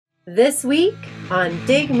This week on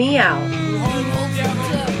Dig Me Out.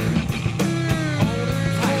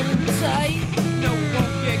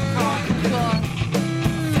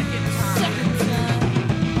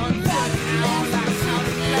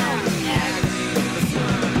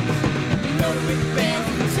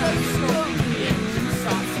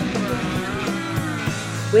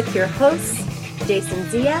 With your hosts, Jason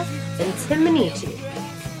Zia and Tim Minichi.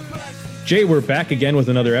 Jay, we're back again with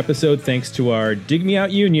another episode thanks to our Dig Me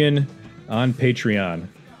Out Union on Patreon.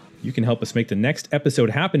 You can help us make the next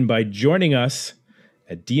episode happen by joining us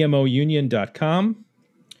at dmounion.com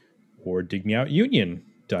or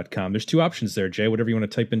digmeoutunion.com. There's two options there, Jay, whatever you want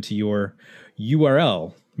to type into your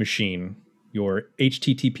URL machine, your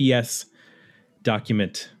HTTPS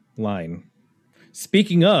document line.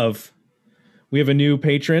 Speaking of, we have a new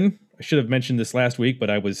patron. I should have mentioned this last week, but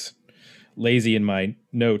I was lazy in my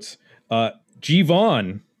notes. G.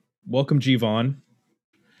 Vaughn. Welcome, G. Vaughn.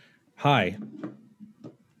 Hi.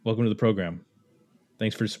 Welcome to the program.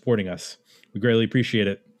 Thanks for supporting us. We greatly appreciate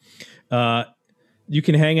it. You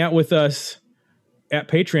can hang out with us at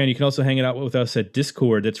Patreon. You can also hang out with us at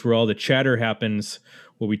Discord. That's where all the chatter happens,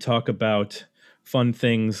 where we talk about fun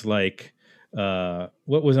things like what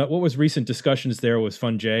was recent discussions there was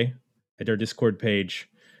fun, Jay, at our Discord page.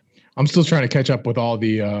 I'm still trying to catch up with all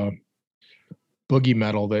the boogie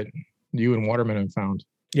metal that you and Waterman have found.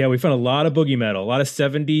 Yeah, we found a lot of boogie metal, a lot of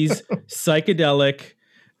 70s psychedelic,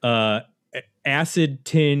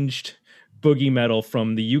 acid-tinged boogie metal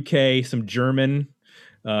from the UK, some German.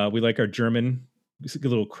 We like our German, a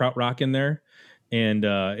little krautrock in there, and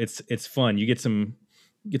it's fun. You get some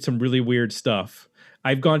really weird stuff.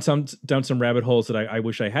 I've gone down some rabbit holes that I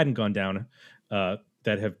wish I hadn't gone down,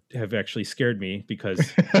 that have actually scared me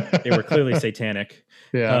because they were clearly satanic.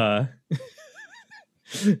 Yeah.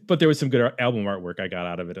 But there was some good album artwork I got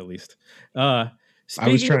out of it, at least.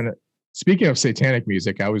 Speaking of satanic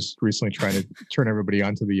music, I was recently trying to turn everybody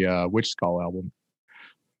onto the Witch Skull album.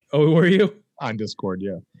 Oh, were you? On Discord,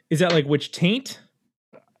 yeah. Is that like Witch Taint?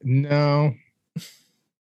 No.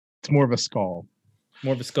 It's more of a skull.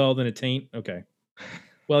 More of a skull than a taint? Okay.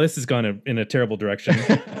 Well, this has gone in a terrible direction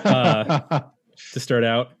to start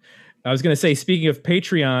out. I was going to say, speaking of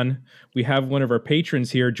Patreon, we have one of our patrons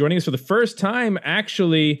here joining us for the first time,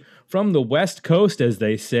 actually, from the West Coast, as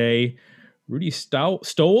they say. Rudy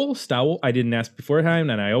Stowell. I didn't ask beforehand,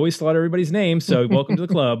 and I always slaughter everybody's name, so welcome to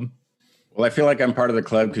the club. Well, I feel like I'm part of the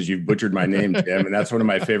club because you've butchered my name, Tim, and that's one of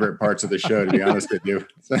my favorite parts of the show, to be honest with you.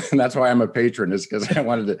 And that's why I'm a patron, is because I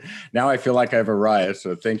wanted to. Now I feel like I've arrived,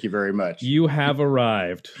 so thank you very much. You have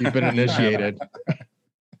arrived. You've been initiated.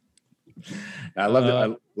 I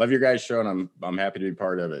love your guys' show, and I'm happy to be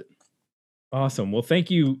part of it. Awesome. Well,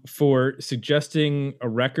 thank you for suggesting a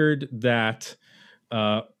record that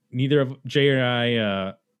neither of Jay or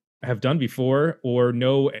I have done before or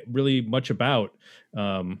know really much about.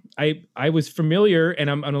 I was familiar, and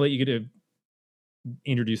I'm going to let you get to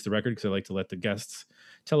introduce the record because I like to let the guests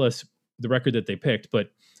tell us the record that they picked,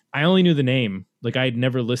 but I only knew the name. Like, I had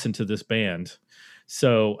never listened to this band.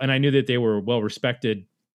 So, and I knew that they were well respected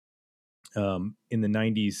in the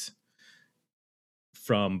 90s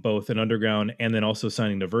from both an underground and then also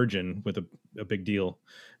signing to Virgin with a big deal.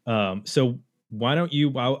 So why don't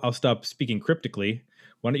you, I'll stop speaking cryptically.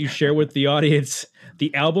 Why don't you share with the audience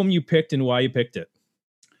the album you picked and why you picked it?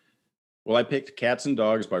 Well, I picked Cats and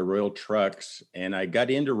Dogs by Royal Trucks, and I got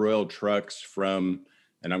into Royal Trucks from,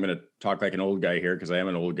 and I'm going to talk like an old guy here because I am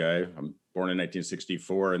an old guy. I'm born in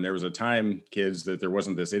 1964, and there was a time, kids, that there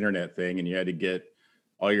wasn't this internet thing, and you had to get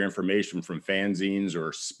all your information from fanzines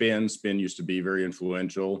or Spin. Spin used to be very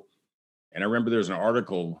influential. And I remember there was an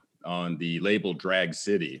article on the label Drag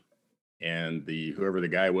City, and whoever the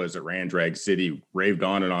guy was that ran Drag City raved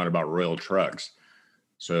on and on about Royal Trucks.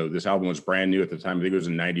 So this album was brand new at the time. I think it was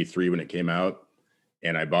in 93 when it came out,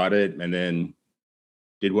 and I bought it and then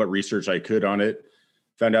did what research I could on it.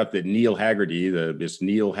 Found out that Neil Haggerty, this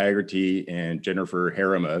Neil Haggerty and Jennifer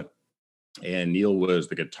Harima, and Neil was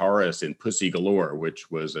the guitarist in Pussy Galore, which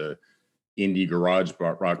was a indie garage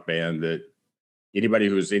rock band that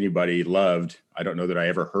anybody loved. I don't know that I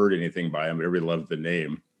ever heard anything by him, but everybody loved the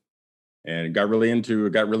name. And went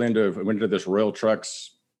into this Royal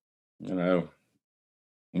Trucks,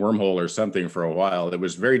 wormhole or something for a while. It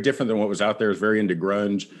was very different than what was out there. It was very into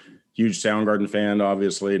grunge, huge Soundgarden fan,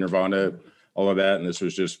 obviously, Nirvana, all of that. And this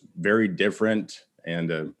was just very different.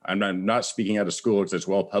 And I'm not speaking out of school because it's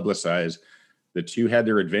well publicized. The two had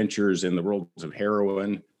their adventures in the worlds of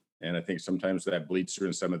heroin, and I think sometimes that bleeds through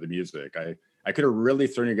in some of the music. I could have really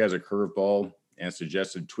thrown you guys a curveball and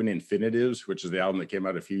suggested Twin Infinitives, which is the album that came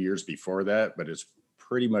out a few years before that, but it's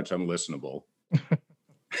pretty much unlistenable.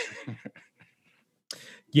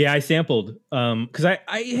 Yeah, I sampled because I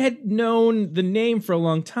had known the name for a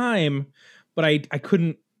long time, but I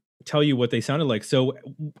couldn't tell you what they sounded like. So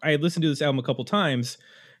I had listened to this album a couple times,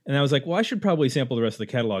 and I was like, well, I should probably sample the rest of the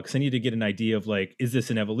catalog because I need to get an idea of like, is this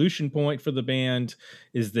an evolution point for the band?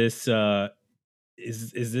 Is this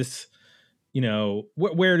is this, you know,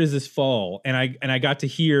 where does this fall? And I got to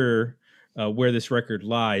hear where this record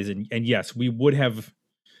lies, and yes, we would have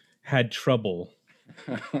had trouble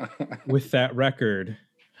with that record,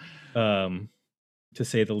 to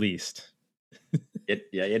say the least. It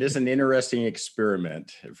is an interesting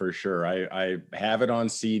experiment for sure. I have it on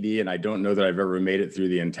CD, and I don't know that I've ever made it through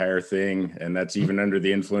the entire thing, and that's even under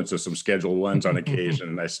the influence of some Schedule Ones on occasion,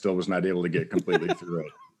 and I still was not able to get completely through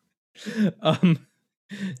it.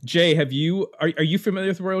 Jay, are you familiar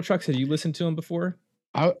with Royal Trucks? Have you listened to them before?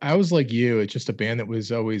 I was like you. It's just a band that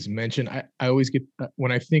was always mentioned. I always get,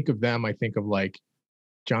 when I think of them, I think of like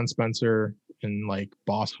John Spencer and like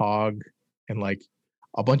Boss Hogg and like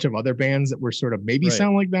a bunch of other bands that were sort of maybe Right.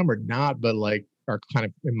 sound like them or not, but like are kind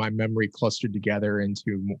of in my memory clustered together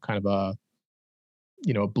into kind of a,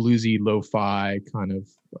 you know, bluesy lo-fi kind of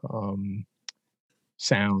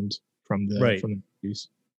sound from the Right. from the movies.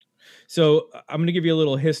 So I'm going to give you a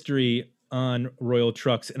little history on Royal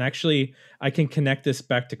Trucks, and actually I can connect this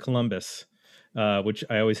back to Columbus, which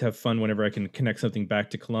I always have fun whenever I can connect something back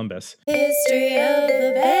to Columbus. History of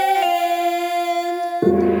the band.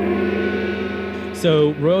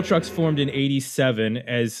 So Royal Trucks formed in '87,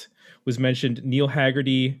 as was mentioned. Neil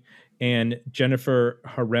Haggerty and Jennifer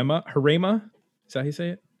Harema. Is that how you say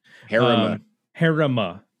it? Harema.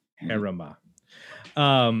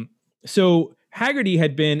 So Haggerty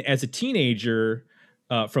had been, as a teenager,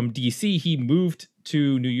 from DC, he moved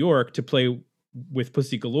to New York to play with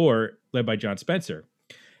Pussy Galore, led by John Spencer.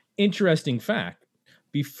 Interesting fact: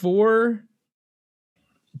 before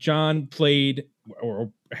John played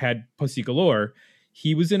or had Pussy Galore,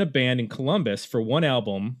 he was in a band in Columbus for one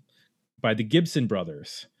album by the Gibson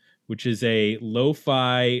Brothers, which is a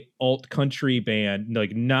lo-fi alt country band.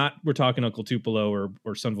 Like, not, we're talking Uncle Tupelo or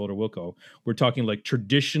Sunvolt or Wilco. We're talking like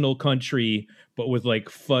traditional country, but with like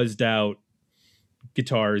fuzzed out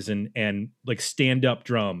guitars and like stand-up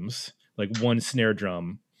drums, like one snare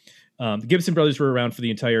drum. The Gibson Brothers were around for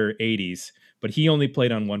the entire 80s, but he only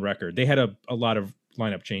played on one record. They had a lot of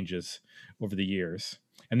lineup changes over the years.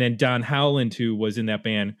 And then Don Howland, who was in that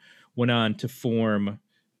band, went on to form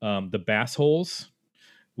the Bass Holes,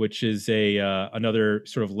 which is another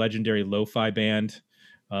sort of legendary lo-fi band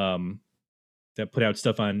that put out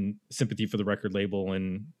stuff on Sympathy for the Record label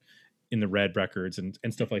and in the Red Records and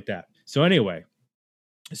stuff like that. So anyway,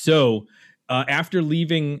 after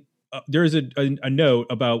leaving, there's a note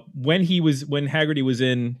about when Haggerty was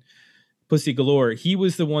in Pussy Galore. He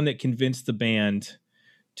was the one that convinced the band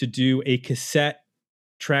to do a cassette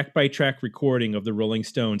track-by-track recording of the Rolling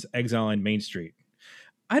Stones' Exile on Main Street.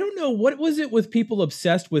 I don't know, what was it with people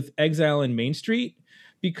obsessed with Exile on Main Street?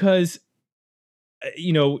 Because,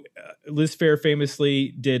 Liz Phair famously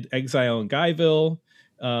did Exile in Guyville.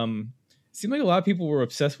 It seemed like a lot of people were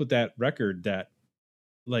obsessed with that record. That,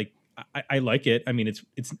 like, I like it. I mean,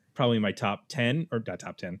 it's probably in my top 10, or not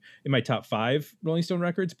top 10, in my top 5 Rolling Stone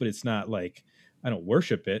records, but it's not like I don't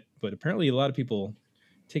worship it. But apparently a lot of people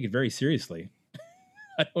take it very seriously.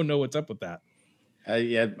 I don't know what's up with that.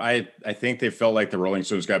 I think they felt like the Rolling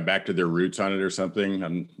Stones got back to their roots on it or something.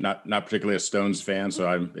 I'm not particularly a Stones fan,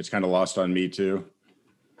 so it's kind of lost on me too.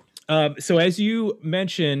 So as you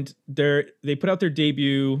mentioned, they put out their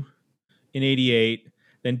debut in '88.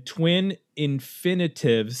 Then Twin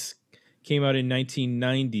Infinitives came out in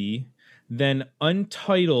 1990. Then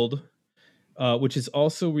Untitled, which is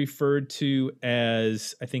also referred to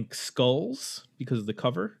as, I think, Skulls because of the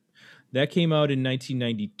cover, that came out in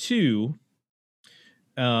 1992.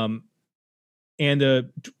 And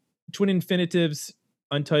the Twin Infinitives,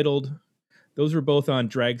 Untitled, those were both on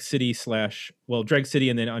Drag City,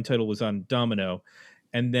 and then Untitled was on Domino.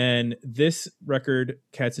 And then this record,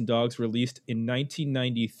 Cats and Dogs, released in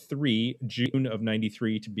 1993, June of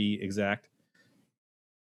 93 to be exact,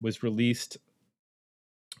 was released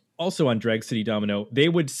also on Drag City, Domino. They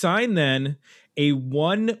would sign then a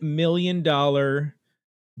 $1 million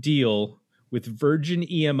deal with Virgin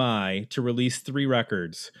EMI to release 3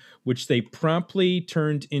 records, which they promptly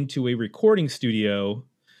turned into a recording studio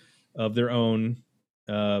of their own,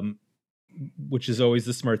 which is always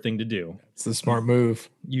the smart thing to do. It's the smart move.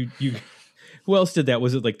 You who else did that?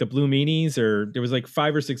 Was it like the Blue Meanies, or there was like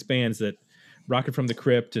 5 or 6 bands that Rocket from the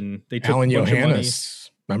Crypt, and they took Alan a bunch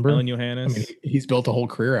Johannes, of money. remember? Alan Johannes. I mean, he's built a whole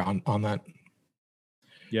career on that.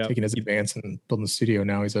 Yeah, taking his advance and building the studio.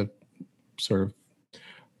 Now he's a sort of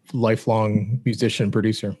lifelong musician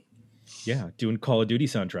producer. Yeah, doing Call of Duty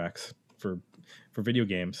soundtracks for video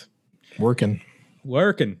games. Working.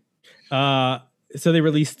 So they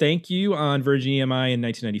released Thank You on Virgin EMI in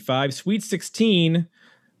 1995, Sweet 16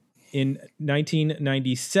 in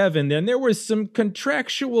 1997. Then there was some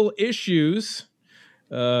contractual issues.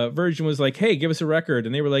 Virgin was like, hey, give us a record.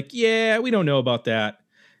 And they were like, yeah, we don't know about that.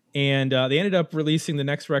 And they ended up releasing the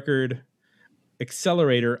next record,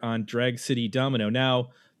 Accelerator, on Drag City Domino. Now,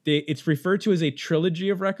 it's referred to as a trilogy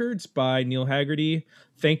of records by Neil Haggerty.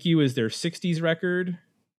 Thank You is their 60s record.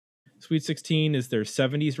 Sweet 16 is their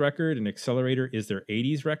 70s record, and Accelerator is their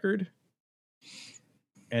 80s record.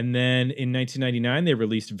 And then in 1999, they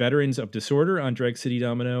released Veterans of Disorder on Drag City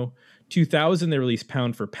Domino. 2000, they released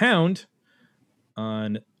Pound for Pound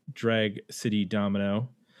on Drag City Domino.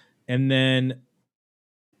 And then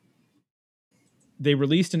they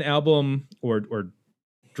released an album, or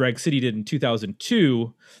Drag City did in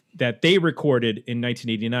 2002, that they recorded in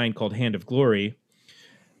 1989 called Hand of Glory.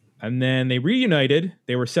 And then they reunited.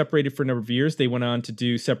 They were separated for a number of years. They went on to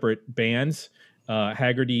do separate bands.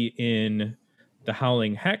 Haggerty in The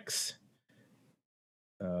Howling Hex.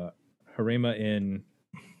 Harema in...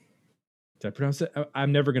 Did I pronounce it?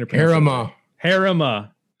 I'm never going to pronounce it.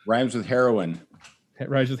 Harema. Rhymes with heroin.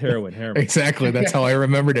 Rhymes with heroin. Harema. Exactly. That's how I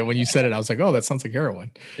remembered it when you said it. I was like, oh, that sounds like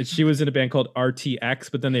heroin. And she was in a band called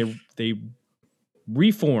RTX, but then they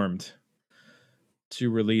reformed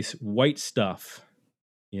to release White Stuff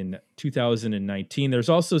in 2019. There's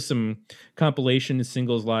also some compilation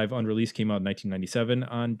singles live unreleased came out in 1997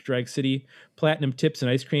 on Drag City. Platinum Tips and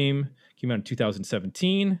Ice Cream came out in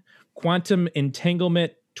 2017. Quantum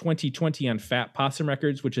Entanglement 2020 on Fat Possum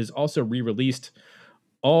Records, which is also re-released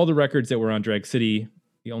all the records that were on Drag City.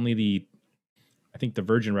 I think the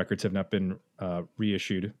Virgin records have not been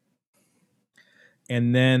reissued.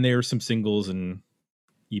 And then there are some singles and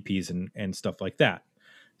EPs and stuff like that.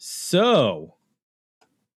 So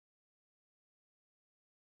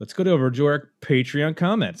let's go over to our Patreon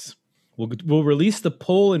comments. We'll release the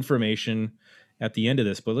poll information at the end of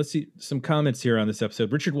this, but let's see some comments here on this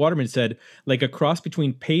episode. Richard Waterman said, like a cross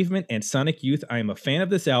between Pavement and Sonic Youth, I am a fan of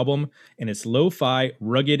this album and its lo-fi,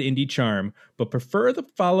 rugged indie charm, but prefer the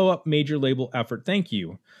follow-up major label effort. Thank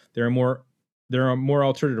you. There are more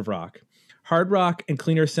alternative rock. Hard rock and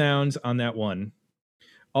cleaner sounds on that one.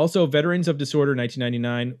 Also, Veterans of Disorder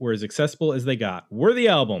 1999 were as accessible as they got. Worthy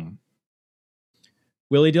album.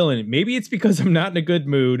 Willie Dillon, maybe it's because I'm not in a good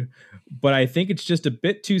mood, but I think it's just a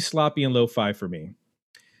bit too sloppy and lo-fi for me.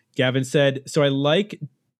 Gavin said, so I like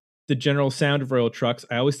the general sound of Royal Trucks.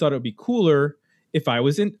 I always thought it would be cooler if I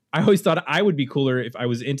was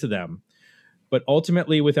into them. But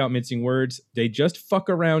ultimately, without mincing words, they just fuck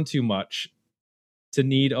around too much to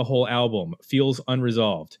need a whole album. Feels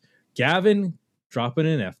unresolved. Gavin dropping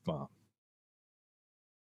an F-bomb.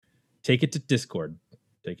 Take it to Discord.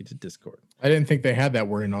 I didn't think they had that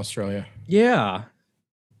word in Australia. Yeah.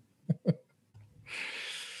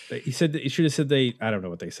 He said that he should have said I don't know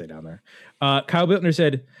what they say down there. Kyle Biltner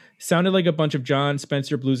said, sounded like a bunch of John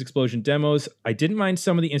Spencer Blues Explosion demos. I didn't mind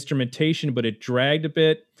some of the instrumentation, but it dragged a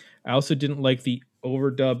bit. I also didn't like the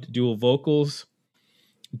overdubbed dual vocals.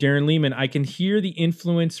 Darren Lehman, I can hear the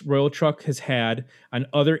influence Royal Truck has had on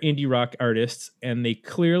other indie rock artists, and they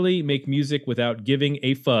clearly make music without giving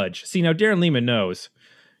a fudge. See, now Darren Lehman knows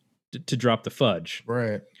to drop the fudge.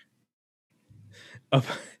 Right.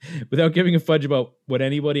 Without giving a fudge about what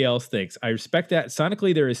anybody else thinks. I respect that.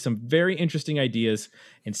 Sonically, there is some very interesting ideas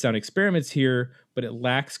and sound experiments here, but it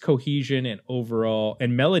lacks cohesion and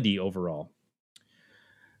melody overall.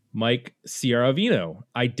 Mike Ciaravino,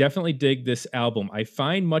 I definitely dig this album. I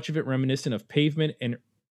find much of it reminiscent of Pavement and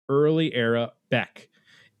early era Beck.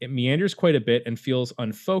 It meanders quite a bit and feels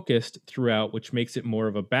unfocused throughout, which makes it more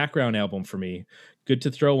of a background album for me. Good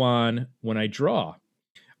to throw on when I draw.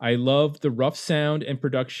 I love the rough sound and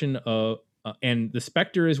production of, and The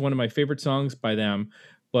Spectre is one of my favorite songs by them,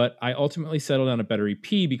 but I ultimately settled on a better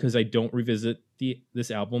EP because I don't revisit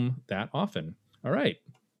this album that often. All right.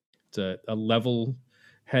 It's a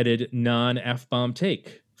level-headed, non-F-bomb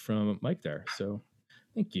take from Mike there. So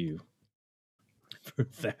thank you for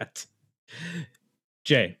that.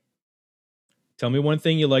 Jay, tell me one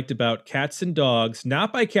thing you liked about Cats and Dogs,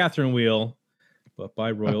 not by Catherine Wheel, but by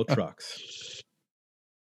Royal Trucks.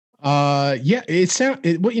 Well, you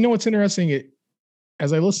know what's interesting?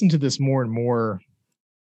 As I listened to this more and more,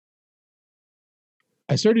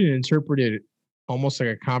 I started to interpret it almost like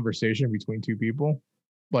a conversation between two people,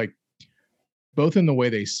 like both in the way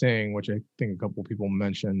they sing, which I think a couple people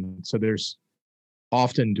mentioned. So there's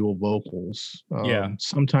often dual vocals.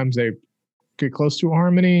 Sometimes they get close to a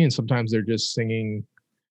harmony, and sometimes they're just singing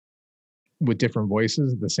with different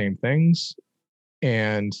voices, the same things.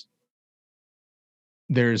 And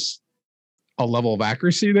there's a level of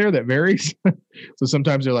accuracy there that varies. So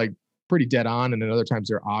sometimes they're like pretty dead on, and then other times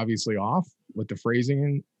they're obviously off with the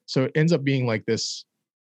phrasing. So it ends up being like this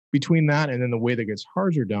between that and then the way the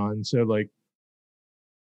guitars are done. So like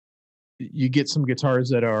you get some guitars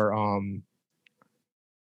that are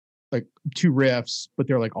like two riffs, but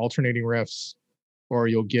they're like alternating riffs, or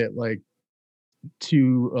you'll get like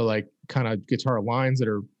two like kind of guitar lines that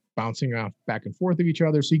are bouncing off back and forth of each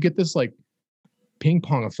other. So you get this like ping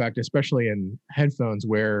pong effect, especially in headphones,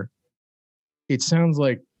 where it sounds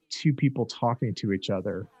like two people talking to each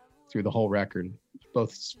other through the whole record,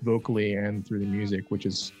 both vocally and through the music, which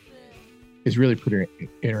is really pretty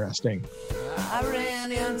interesting. I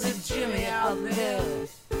ran into Jimmy out there.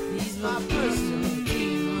 He's my personal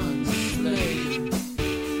demon slave.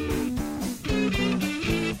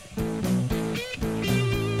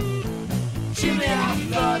 Jimmy, I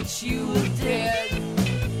thought you were dead,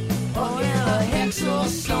 or in a hex or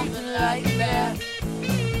something like that.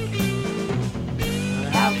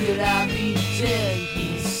 How could I be dead?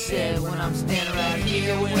 He said, when I'm standing right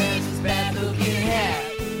here wearing this bad looking hat.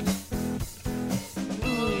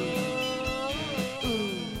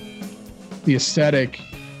 The aesthetic,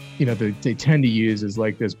 you know, they tend to use is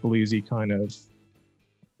like this bluesy kind of,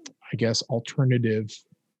 I guess, alternative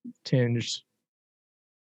tinged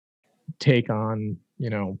take on, you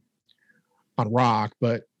know, on rock,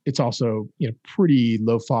 but it's also, you know, pretty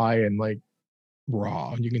lo-fi and like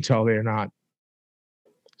raw. You can tell they're not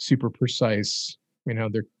super precise. You know,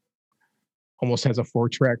 they're almost has a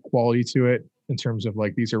 4-track quality to it in terms of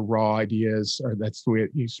like these are raw ideas, or that's the way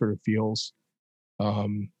it sort of feels.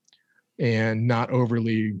 And not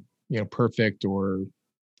overly, you know, perfect, or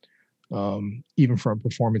even from a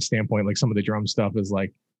performance standpoint, like some of the drum stuff is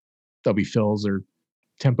like there'll be fills or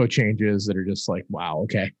tempo changes that are just like, wow,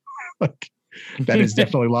 okay, like that is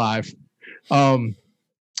definitely live.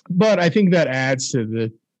 But I think that adds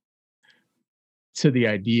to the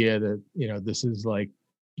idea that, you know, this is like,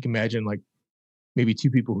 you can imagine like maybe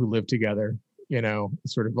two people who live together, you know,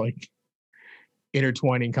 sort of like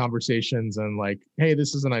intertwining conversations and like, hey,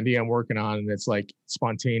 this is an idea I'm working on, and it's like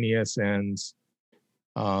spontaneous and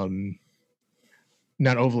not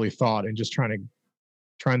overly thought, and just trying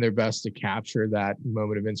their best to capture that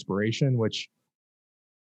moment of inspiration, which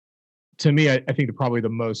to me, I think probably the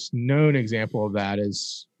most known example of that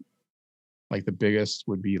is like the biggest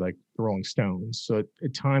would be like the Rolling Stones. So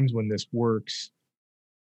at times when this works,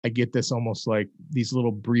 I get this almost like these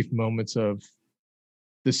little brief moments of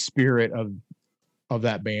the spirit of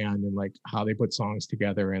that band and like how they put songs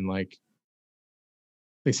together, and like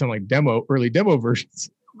they sound like early demo versions,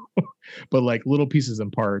 but like little pieces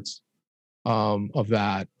and parts of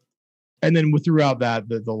that. And then throughout that,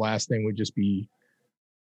 the last thing would just be,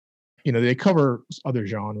 you know, they cover other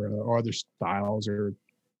genre or other styles or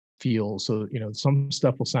feels. So, you know, some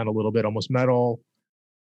stuff will sound a little bit almost metal.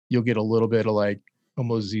 You'll get a little bit of like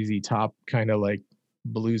almost ZZ Top kind of like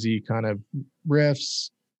bluesy kind of riffs.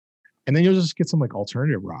 And then you'll just get some like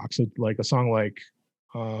alternative rock. So like a song like,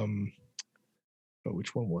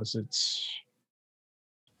 which one was it?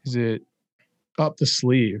 Is it Up the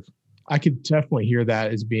Sleeve? I could definitely hear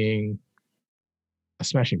that as being a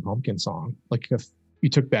Smashing Pumpkins song. Like if you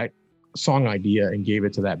took that song idea and gave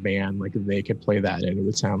it to that band, like if they could play that and it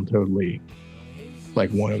would sound totally like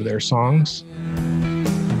one of their songs.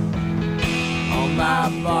 On my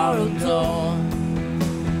borrowed door,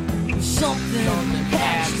 something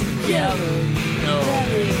patched together, you know,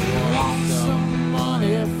 they want some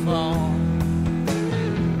money for.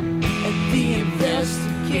 At the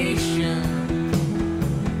investigation,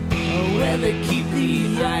 where they keep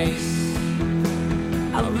the ice,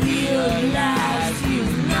 I realized he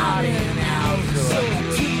was not in out, so I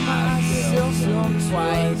took myself some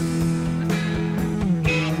twice.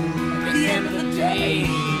 At the end of the day,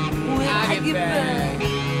 when I get back,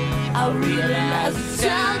 I realize it's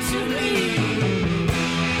time to leave.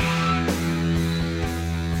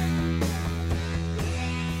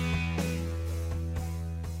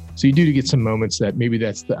 So you do get some moments that maybe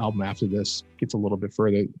that's the album after this gets a little bit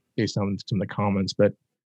further based on some of the comments, but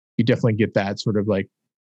you definitely get that sort of like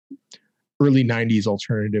early 90s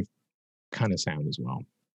alternative kind of sound as well.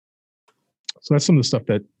 So that's some of the stuff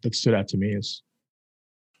that stood out to me as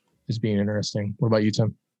being interesting. What about you,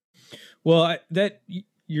 Tim? Well,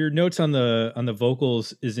 your notes on the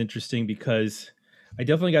vocals is interesting because I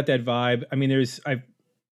definitely got that vibe. I mean, I've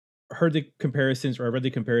heard the comparisons, or I read the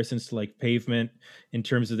comparisons to like Pavement, in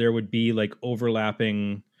terms of there would be like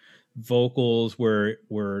overlapping vocals where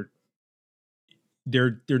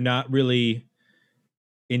they're not really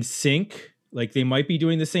in sync, Like they might be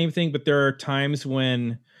doing the same thing, but there are times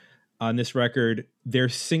when on this record they're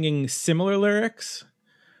singing similar lyrics,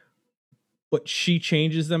 but she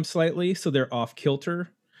changes them slightly, so they're off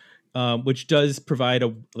kilter, which does provide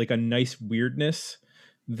a nice weirdness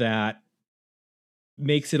that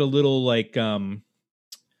makes it a little like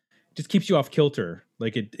just keeps you off kilter.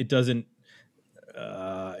 Like it doesn't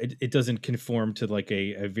it doesn't conform to like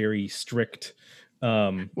a very strict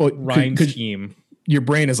rhyme scheme. Your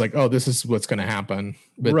brain is like, oh, this is what's going to happen,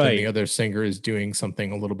 but Right. then the other singer is doing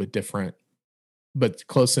something a little bit different, but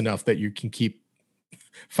close enough that you can keep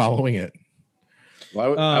following it.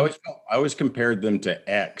 Well, I always compared them to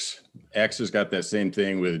X. X has got that same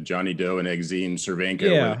thing with Johnny Doe and Exene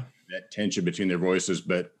Cervenka, where that tension between their voices,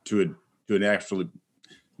 but to an actual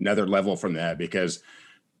another level from that, because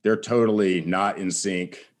they're totally not in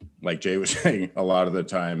sync, like Jay was saying a lot of the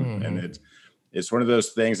time. Mm-hmm. And it's one of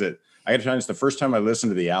those things that I got to tell you, the first time I listened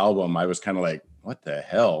to the album, I was kind of like, what the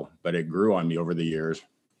hell? But it grew on me over the years.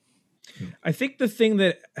 I think the thing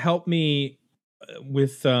that helped me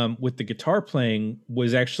with the guitar playing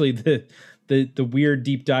was actually the weird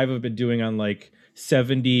deep dive I've been doing on like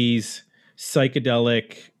 70s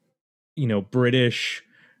psychedelic, British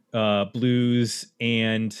blues.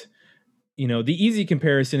 And the easy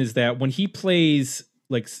comparison is that when he plays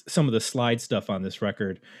like some of the slide stuff on this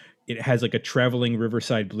record, it has like a traveling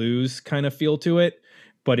Riverside Blues kind of feel to it,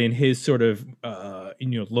 but in his sort of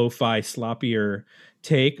lo-fi sloppier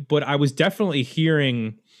take. But I was definitely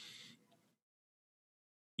hearing,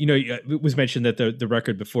 it was mentioned that the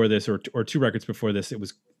record before this or two records before this, it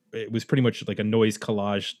was pretty much like a noise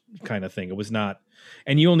collage kind of thing. It was not,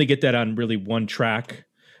 and you only get that on really one track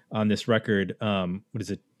on this record. What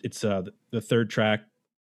is it? It's the third track,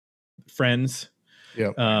 Friends.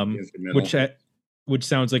 Yeah. Which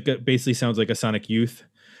sounds like basically sounds like a Sonic Youth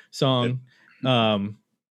song. Yep.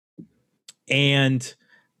 And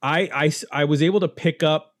I was able to pick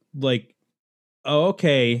up like, oh,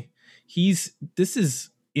 okay, this is,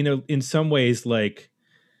 in some ways like,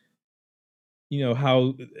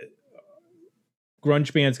 how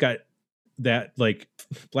grunge bands got that like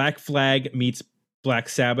Black Flag meets Black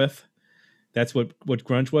Sabbath. That's what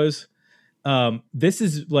grunge was. This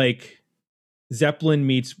is like Zeppelin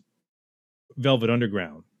meets Velvet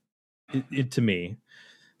Underground to me.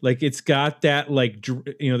 Like it's got that like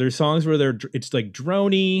there's songs where it's like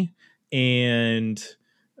droney and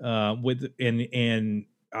with and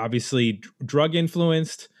obviously drug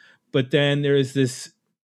influenced, but then there is this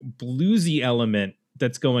bluesy element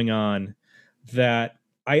that's going on that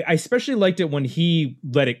I especially liked it when he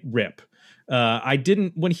let it rip. I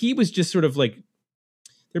didn't when he was just sort of like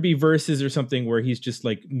there'd be verses or something where he's just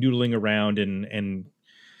like noodling around and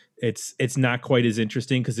it's not quite as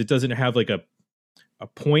interesting because it doesn't have like a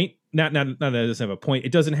point. Not that it doesn't have a point.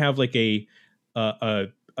 It doesn't have like a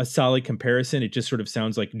solid comparison. It just sort of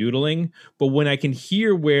sounds like noodling. But when I can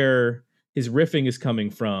hear where his riffing is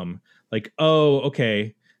coming from, like, oh,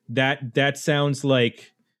 okay, that sounds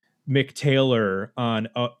like Mick Taylor on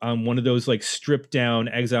one of those like stripped down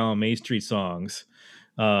Exile on Main Street songs,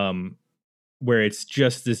 where it's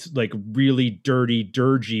just this like really dirty,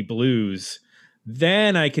 dirgy blues.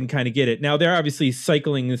 Then I can kind of get it. Now they're obviously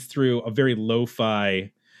cycling this through a very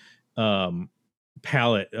lo-fi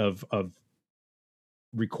palette of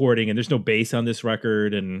recording, and there's no bass on this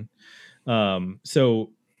record, and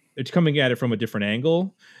so it's coming at it from a different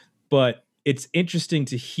angle. But it's interesting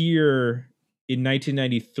to hear in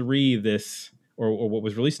 1993 this, or what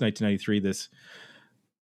was released in 1993, this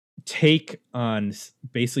take on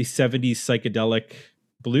basically 70s psychedelic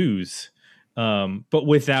blues, but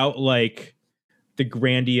without like the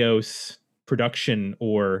grandiose production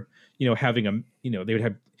or having they would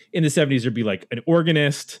have in the 70s there'd be like an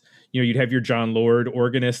organist, you'd have your John Lord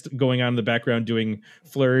organist going on in the background doing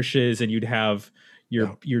flourishes, and you'd have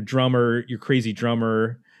your drummer, your crazy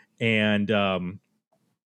drummer, and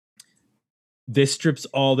this strips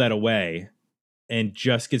all that away and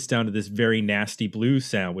just gets down to this very nasty blues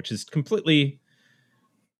sound, which is completely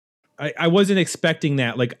I wasn't expecting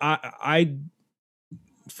that. Like I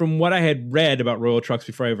from what I had read about Royal Trucks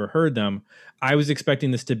before I ever heard them, I was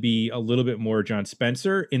expecting this to be a little bit more John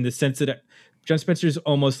Spencer, in the sense that John Spencer is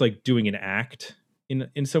almost like doing an act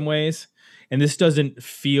in some ways. And this doesn't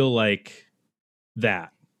feel like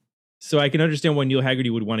that. So I can understand why Neil Haggerty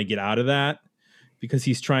would want to get out of that, because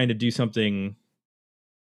he's trying to do something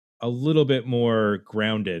a little bit more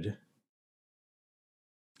grounded.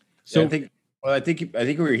 So I think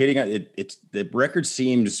we were hitting on it. It's the record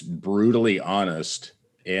seems brutally honest.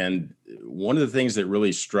 And one of the things that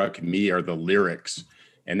really struck me are the lyrics.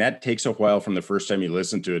 And that takes a while from the first time you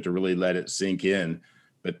listen to it to really let it sink in.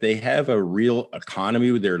 but they have a real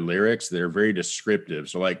economy with their lyrics. They're very descriptive.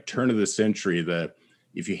 So like turn of the century,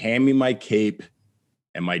 if you hand me my cape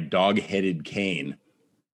and my dog-headed cane,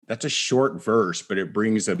 that's a short verse, but it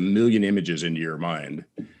brings a million images into your mind.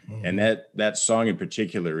 And that song in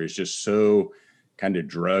particular is just so kind of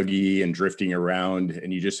druggy and drifting around.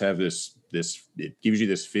 And you just have this, it gives you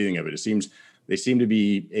this feeling of it. They seem to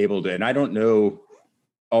be able to, and I don't know,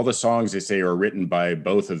 all the songs they say are written by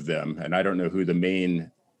both of them. And I don't know who the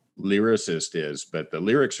main lyricist is, but the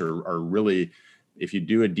lyrics are really, if you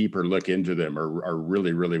do a deeper look into them, are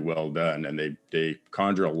really, really well done. And they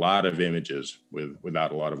conjure a lot of images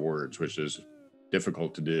without a lot of words, which is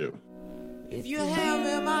difficult to do. If you hand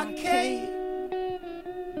me my cape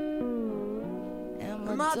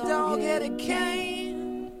and my dog-headed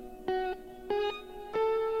cane,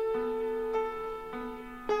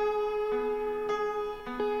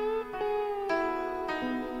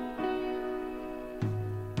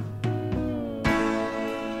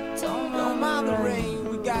 don't mind the rain,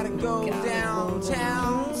 we gotta go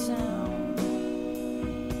downtown.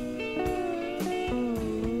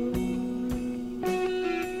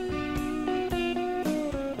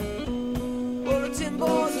 Bulletin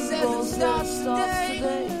board says it starts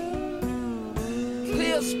today.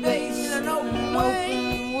 Clear space and an open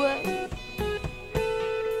way.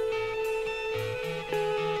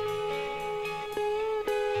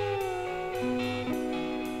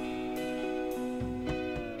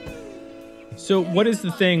 So what is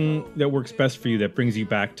the thing that works best for you that brings you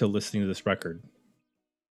back to listening to this record?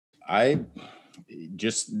 What we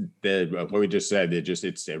just said,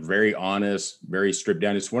 it's a very honest, very stripped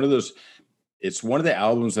down. It's one of the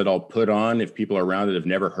albums that I'll put on if people around it have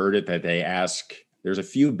never heard it, that they ask. There's a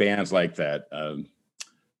few bands like that.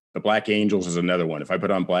 The Black Angels is another one. If I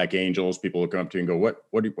put on Black Angels, people will come up to you and go,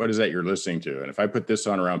 what is that you're listening to? And if I put this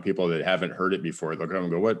on around people that haven't heard it before, they'll come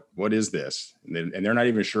and go, what is this? And they're not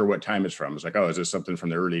even sure what time it's from. It's like, oh, is this something from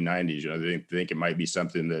the early 90s? They think it might be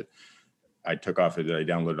something that I took off, that I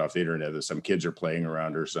downloaded off the internet that some kids are playing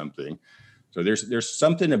around or something. So there's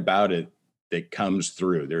something about it that comes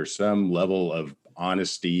through. There's some level of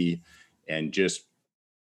honesty, and just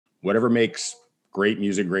whatever makes great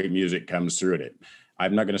music comes through in it.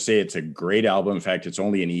 I'm not going to say it's a great album. In fact, it's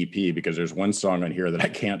only an EP because there's one song on here that I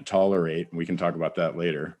can't tolerate. And we can talk about that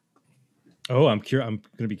later. Oh, I'm going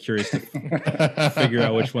to be curious to figure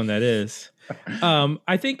out which one that is.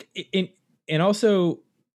 I think, and also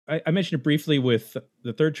I mentioned it briefly with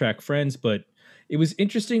the third track, Friends, but it was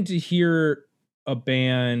interesting to hear a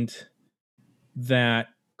band that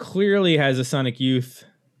clearly has a Sonic Youth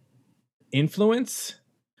influence,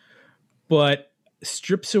 but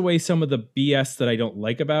strips away some of the BS that I don't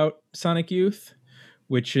like about Sonic Youth,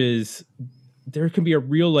 which is there can be a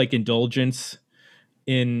real like indulgence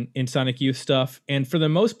in Sonic Youth stuff. And for the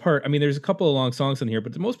most part, I mean, there's a couple of long songs on here,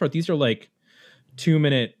 but for the most part, these are like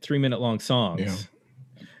 2-minute, 3-minute long songs,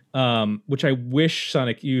 which I wish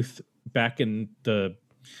Sonic Youth back in the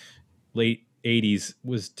late 80s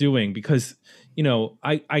was doing, because,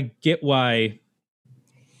 I get why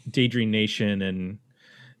Daydream Nation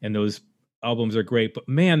and those albums are great, but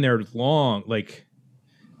man, they're long. Like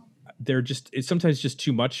it's sometimes just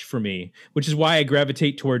too much for me, which is why I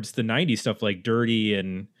gravitate towards the 90s stuff like Dirty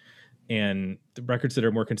and the records that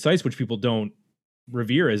are more concise, which people don't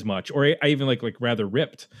revere as much. Or I even like Rather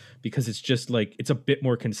Ripped, because it's just like, it's a bit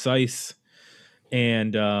more concise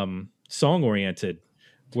and song oriented.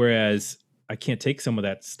 Whereas I can't take some of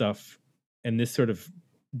that stuff, and this sort of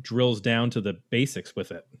drills down to the basics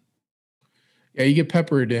with it. Yeah, you get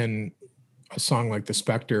peppered in a song like The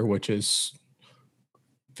Spectre, which is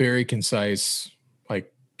very concise,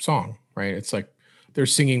 like song, right? It's like they're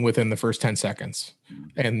singing within the first 10 seconds,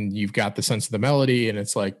 and you've got the sense of the melody, and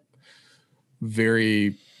it's like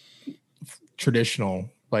very traditional,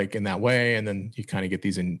 like in that way. And then you kind of get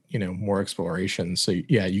these more explorations. So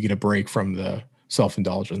yeah, you get a break from the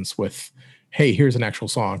self-indulgence with, hey, here's an actual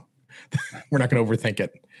song. We're not going to overthink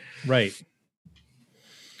it. Right.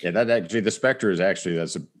 Yeah, that actually, The Spectre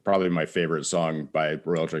that's probably my favorite song by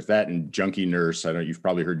Royal Trux. That and Junkie Nurse. I know you've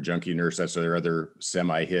probably heard Junkie Nurse. That's their other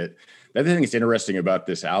semi-hit. The other thing that's interesting about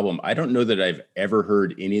this album, I don't know that I've ever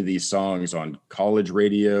heard any of these songs on college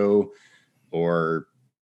radio or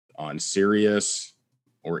on Sirius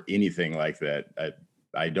or anything like that.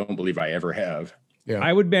 I don't believe I ever have. Yeah,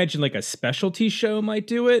 I would imagine like a specialty show might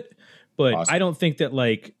do it, but awesome. I don't think that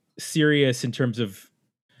like Sirius, in terms of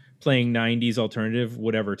playing 90s alternative,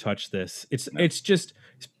 would ever touch this. It's just,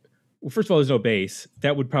 well, first of all, there's no bass.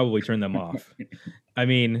 That would probably turn them off. I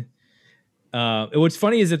mean, what's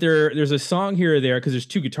funny is that there's a song here or there, because there's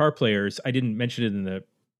two guitar players. I didn't mention it in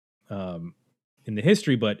in the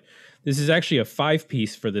history, but this is actually a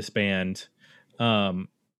 5-piece for this band. Neil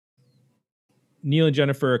and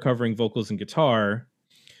Jennifer are covering vocals and guitar.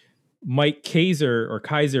 Mike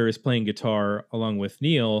Kaiser is playing guitar along with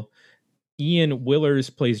Neil. Ian Willers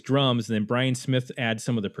plays drums, and then Brian Smith adds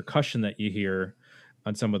some of the percussion that you hear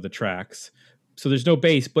on some of the tracks. So there's no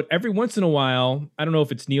bass, but every once in a while, I don't know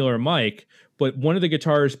if it's Neil or Mike, but one of the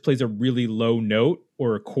guitars plays a really low note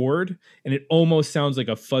or a chord, and it almost sounds like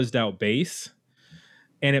a fuzzed out bass.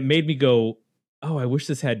 And it made me go, oh, I wish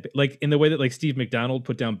this had, like, in the way that like Steve McDonald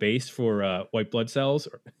put down bass for White Blood Cells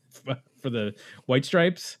or for the White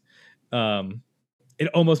Stripes. It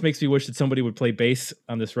almost makes me wish that somebody would play bass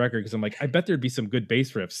on this record, because I'm like, I bet there'd be some good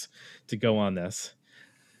bass riffs to go on this.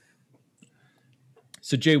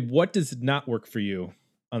 So Jay, what does not work for you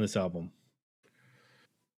on this album?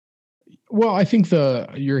 Well, I think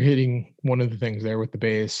you're hitting one of the things there with the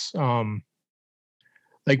bass.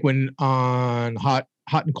 Like when on Hot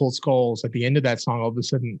and Cold Skulls, at the end of that song, all of a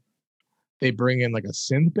sudden they bring in like a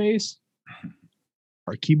synth bass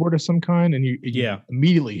or a keyboard of some kind, and you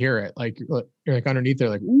immediately hear it. Like you're like underneath there,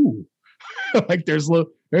 like, ooh, like there's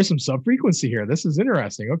some sub frequency here. This is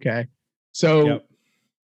interesting. Okay, so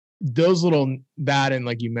those that, and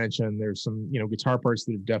like you mentioned, there's some guitar parts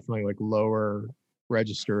that are definitely like lower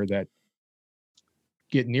register that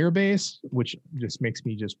get near bass, which just makes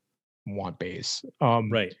me just want bass.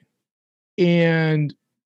 Right. And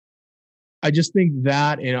I just think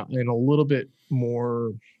that in a little bit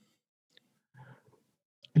more,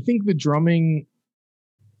 I think the drumming,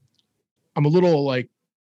 I'm a little like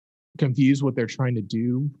confused what they're trying to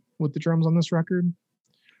do with the drums on this record.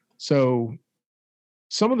 So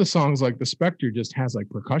some of the songs, like The Spectre, just has like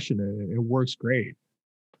percussion in it. It works great.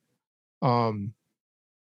 And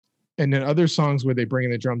then other songs where they bring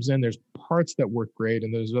in the drums in, there's parts that work great,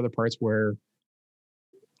 and there's other parts where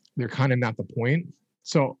they're kind of not the point.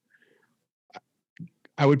 So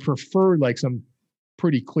I would prefer like some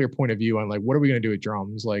pretty clear point of view on like, what are we going to do with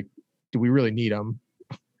drums? Like, do we really need them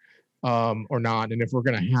or not? And if we're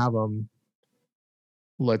going to have them,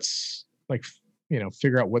 let's like,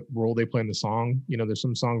 figure out what role they play in the song. There's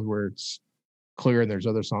some songs where it's clear, and there's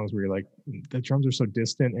other songs where you're like, the drums are so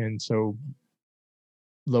distant and so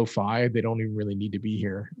lo-fi, they don't even really need to be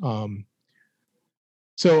here.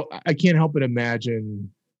 So I can't help but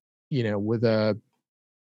imagine,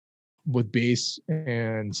 with bass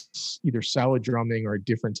and either solid drumming or a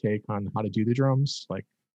different take on how to do the drums, like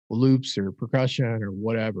loops or percussion or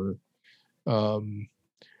whatever,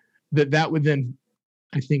 that would then,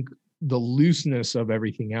 I think the looseness of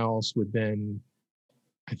everything else would then,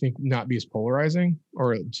 I think, not be as polarizing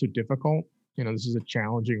or so difficult. This is a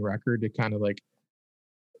challenging record to kind of like,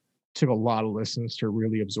 took a lot of listens to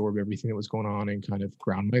really absorb everything that was going on and kind of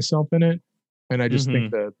ground myself in it. And I just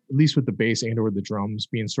think that at least with the bass and or the drums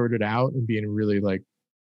being sorted out and being really like,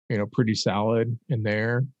 pretty solid in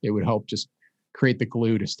there, it would help just create the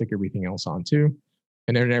glue to stick everything else onto.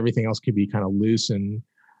 And then everything else could be kind of loose and,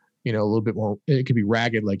 a little bit more, it could be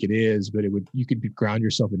ragged like it is, but you could ground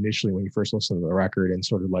yourself initially when you first listen to the record and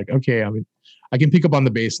sort of like, okay, I can pick up on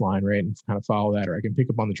the bass line, right, and kind of follow that, or I can pick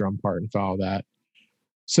up on the drum part and follow that.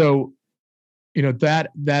 So, that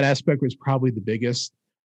aspect was probably the biggest.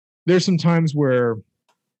 There's some times where,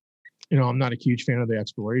 I'm not a huge fan of the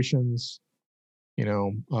explorations,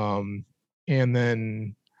 and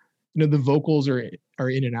then, the vocals are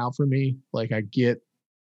in and out for me. Like I get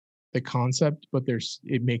the concept, but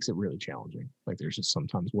it makes it really challenging. Like there's just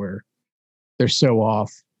sometimes where they're so off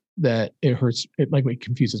that it hurts. It like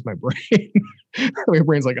confuses my brain. My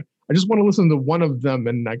brain's like, I just want to listen to one of them,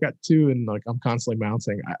 and I got two, and like I'm constantly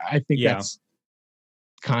bouncing. I think that's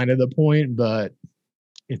kind of the point, but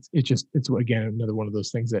it's again another one of those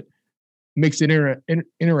things that makes it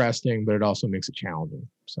interesting, but it also makes it challenging.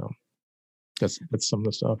 So that's some of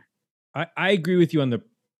the stuff. I agree with you on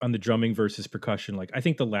the drumming versus percussion. Like I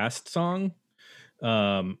think the last song,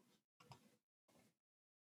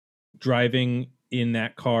 driving in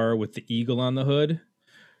that car with the eagle on the hood,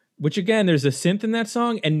 which again, there's a synth in that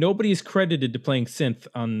song, and nobody's credited to playing synth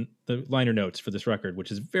on the liner notes for this record,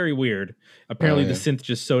 which is very weird. Apparently the synth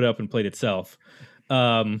just sewed up and played itself.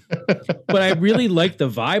 But I really like the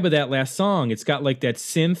vibe of that last song. It's got like that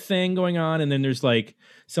synth thing going on, and then there's like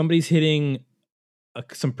somebody's hitting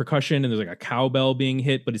some percussion, and there's like a cowbell being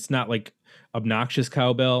hit, but it's not like obnoxious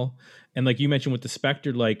cowbell. And like you mentioned with the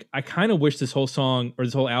Spectre, like I kind of wish this whole song or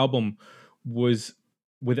this whole album was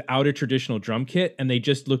without a traditional drum kit, and they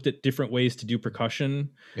just looked at different ways to do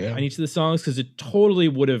percussion on each of the songs, because it totally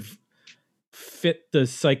would have fit the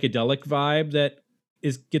psychedelic vibe that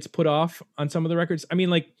gets put off on some of the records. I mean,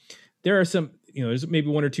 like there are some, there's maybe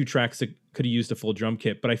one or two tracks that could have used a full drum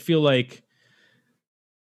kit, but I feel like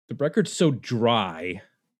the record's so dry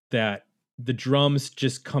that the drums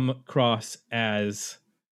just come across as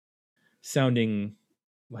sounding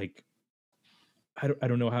like, I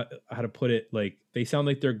don't know how to put it. Like they sound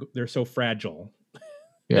like they're so fragile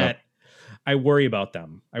that I worry about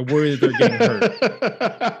them. I worry that they're getting hurt.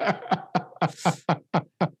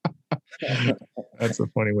 That's a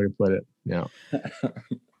funny way to put it. Yeah.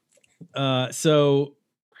 So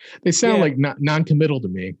they sound like non-committal to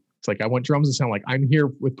me. It's like I want drums to sound like I'm here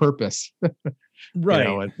with purpose. Right. You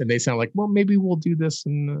know, and they sound like, well, maybe we'll do this,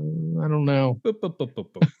 and I don't know. Boop, boop, boop,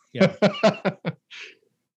 boop, boop. Yeah.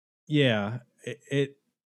 Yeah.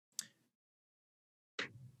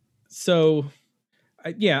 So,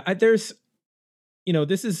 there's,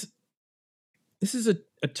 this is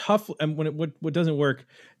a tough, and when what doesn't work,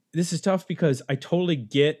 this is tough because I totally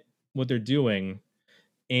get what they're doing,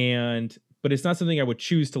 but it's not something I would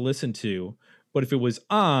choose to listen to. But if it was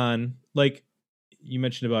on, like you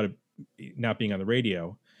mentioned about it not being on the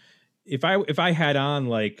radio, if I had on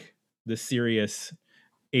like the Sirius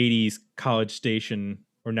 80s college station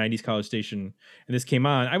or 90s college station and this came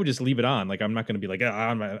on, I would just leave it on. Like I'm not going to be like, I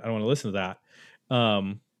don't want to listen to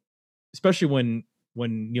that. Especially when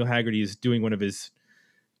Neil Haggerty is doing one of his,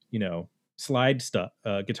 slide stuff,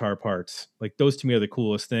 guitar parts. Like those to me are the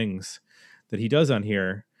coolest things that he does on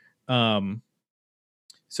here.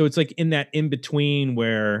 So it's like in that in between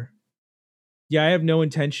where, I have no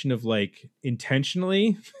intention of like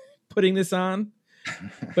intentionally putting this on,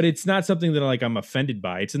 but it's not something that like I'm offended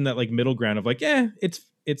by. It's in that like middle ground of like, it's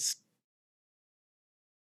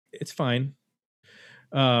fine.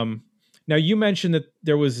 Now you mentioned that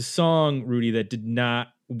there was a song, Rudy, that did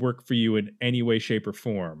not work for you in any way, shape, or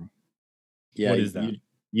form. Yeah, what is that?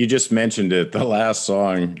 You just mentioned it. The last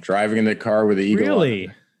song, "Driving in the Car with the Eagle."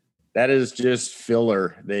 Really? That is just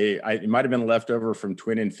filler. It might have been leftover from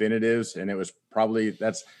Twin Infinitives, and it was probably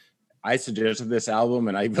I suggested this album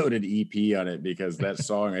and I voted EP on it because that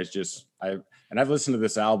song is just I've listened to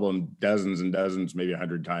this album dozens and dozens, maybe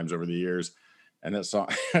 100 times over the years, and that song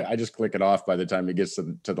I just click it off by the time it gets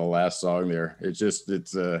to the last song there. I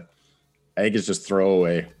think it's just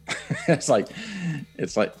throwaway. it's like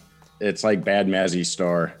Bad Mazzy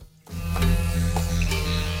Star.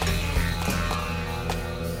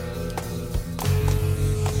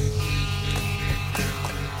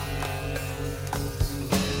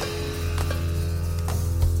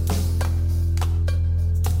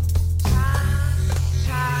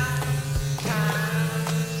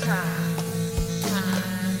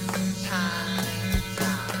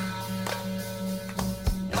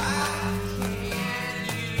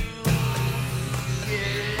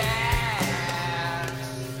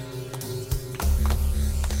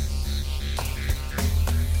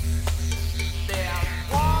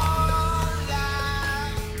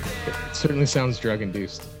 Certainly sounds drug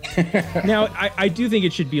induced. Now, I do think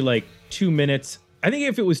it should be like 2 minutes. I think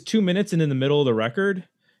if it was 2 minutes and in the middle of the record,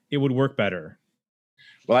 it would work better.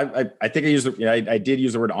 Well, I think I did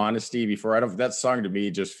use the word honesty before. That song to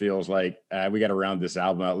me just feels like we got to round this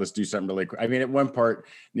album out. Let's do something really quick. I mean, at one part,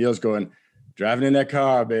 Neil's going, "Driving in that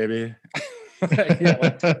car, baby." Like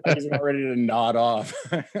he's about ready to nod off.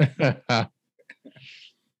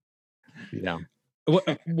 Yeah.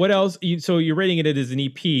 What else? So you're rating it as an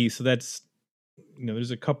EP. So that's,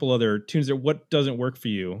 there's a couple other tunes there. What doesn't work for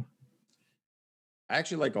you? I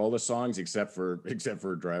actually like all the songs except for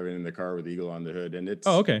 "Driving in the Car with Eagle on the Hood," and it's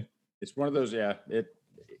okay. It's one of those, I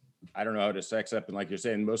don't know how to sex up, and like you're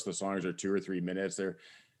saying, most of the songs are 2 or 3 minutes.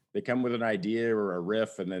 They come with an idea or a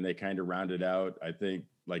riff, and then they kind of round it out. I think,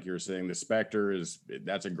 like you were saying, "The Spectre"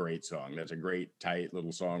 that's a great song. That's a great tight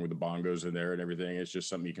little song with the bongos in there and everything. It's just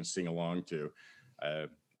something you can sing along to. I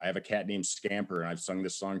have a cat named Scamper, and I've sung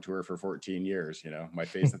this song to her for 14 years. My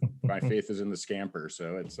faith is in the Scamper,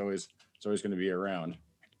 so it's always going to be around.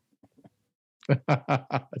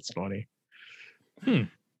 That's funny.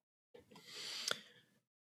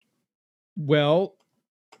 Well,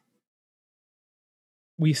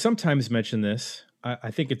 we sometimes mention this.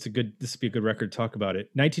 I think this would be a good record to talk about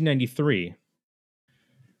it. 1993.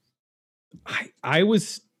 I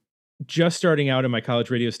was just starting out in my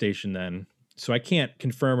college radio station then, so I can't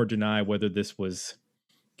confirm or deny whether this was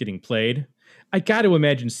getting played. I got to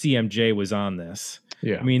imagine CMJ was on this.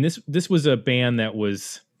 Yeah. I mean, this was a band that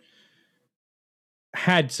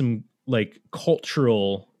had some like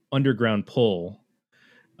cultural underground pull,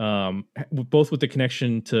 both with the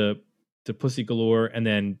connection to Pussy Galore, and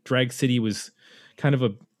then Drag City was kind of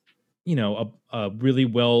a really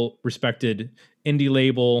well respected indie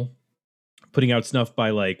label, putting out stuff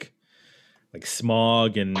by like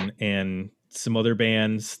Smog and some other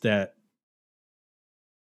bands that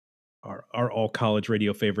are all college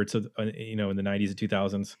radio favorites of, in the 90s and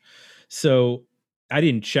 2000s. So I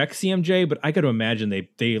didn't check CMJ, but I got to imagine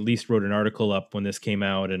they at least wrote an article up when this came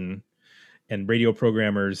out, and radio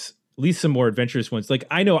programmers, at least some more adventurous ones. Like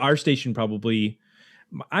I know our station probably,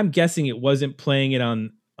 I'm guessing it wasn't playing it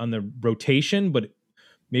on the rotation, but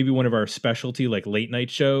maybe one of our specialty like late night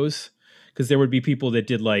shows, because there would be people that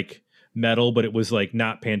did like metal, but it was like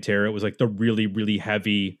not Pantera. It was like the really, really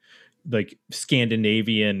heavy, like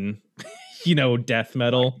Scandinavian, death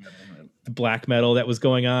metal, black metal that was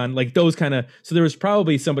going on, like those kind of. So there was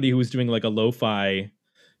probably somebody who was doing like a lo-fi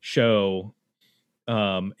show,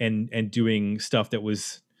 and doing stuff that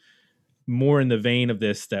was more in the vein of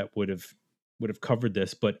this that would have covered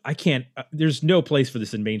this. But I can't. There's no place for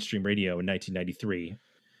this in mainstream radio in 1993.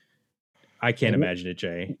 I can't imagine it,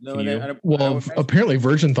 Jay. No, apparently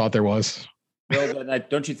Virgin thought there was. Well,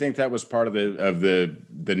 don't you think that was part of the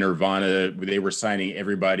Nirvana? They were signing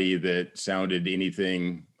everybody that sounded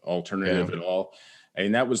anything alternative at all. I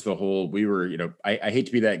mean, that was the whole. We were, I hate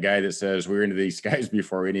to be that guy that says we're into these guys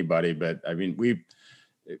before anybody, but I mean,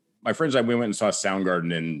 my friends and I, we went and saw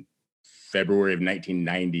Soundgarden in February of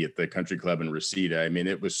 1990 at the Country Club in Reseda. I mean,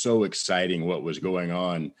 it was so exciting what was going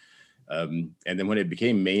on. And then when it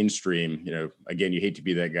became mainstream, again, you hate to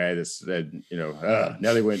be that guy that said, now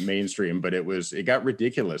they went mainstream, but it got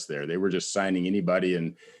ridiculous there. They were just signing anybody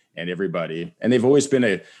and everybody. And they've always been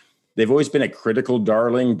a critical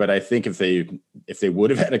darling, but I think if they would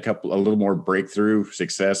have had a little more breakthrough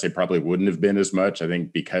success, they probably wouldn't have been as much. I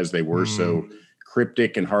think because they were so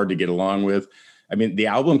cryptic and hard to get along with. I mean, the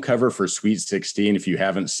album cover for Sweet 16, if you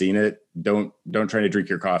haven't seen it, don't try to drink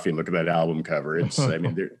your coffee and look at that album cover. It's, I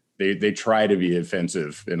mean, they try to be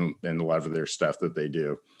offensive in a lot of their stuff that they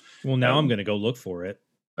do. Well, now I'm going to go look for it.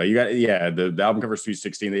 You got, the album cover Sweet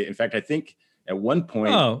 16. In fact, I think at one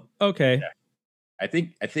point. Oh, okay. Yeah, I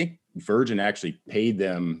think Virgin actually paid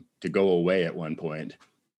them to go away at one point.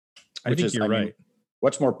 I think you're right.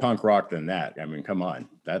 What's more punk rock than that? I mean, come on.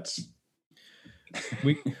 That's.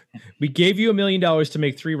 we gave you $1 million to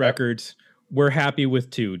make 3 records. We're happy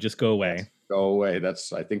with 2. Just go away. Go away.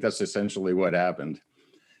 I think that's essentially what happened.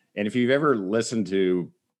 And if you've ever listened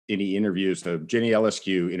to any interviews, so Jenny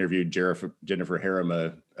Eliscu interviewed Jennifer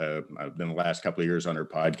Harima in the last couple of years on her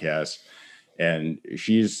podcast, and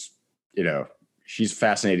she's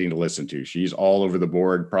fascinating to listen to. She's all over the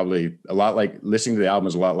board, probably a lot like listening to the album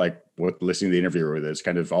is a lot like what listening to the interviewer with. It's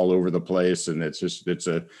kind of all over the place, and they're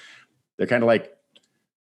kind of like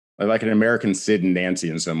an American Sid and Nancy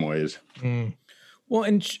in some ways. Mm. Well,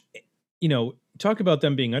 and talk about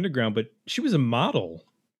them being underground, but she was a model.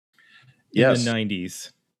 Yes. In the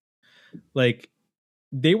 90s. Like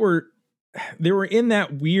they were in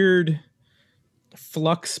that weird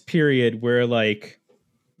flux period where like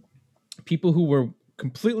people who were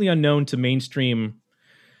completely unknown to mainstream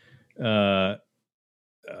the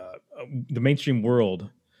mainstream world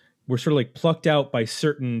were sort of like plucked out by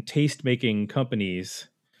certain taste making companies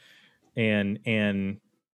and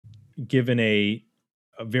given a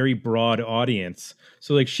very broad audience.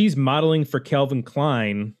 So like she's modeling for Calvin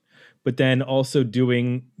Klein, but then also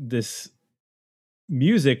doing this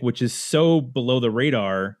music, which is so below the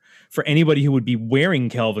radar for anybody who would be wearing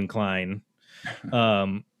Calvin Klein.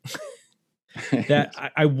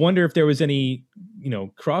 That I wonder if there was any,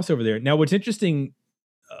 crossover there. Now, what's interesting,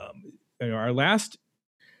 our last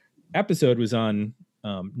episode was on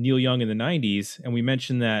Neil Young in the 90s, and we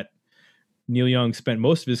mentioned that Neil Young spent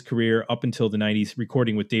most of his career up until the 90s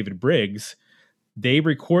recording with David Briggs. They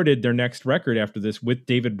recorded their next record after this with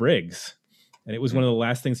David Briggs. And it was one of the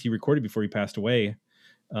last things he recorded before he passed away.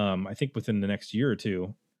 I think within the next year or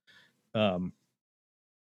two.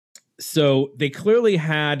 So they clearly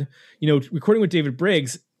had, recording with David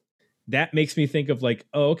Briggs, that makes me think of like,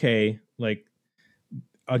 oh, okay. Like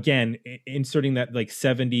again, inserting that like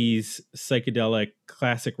 70s psychedelic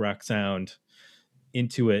classic rock sound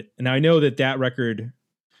into it. And I know that record,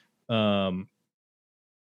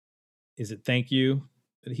 is it Thank You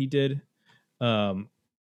that he did? I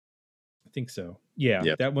think so. Yeah,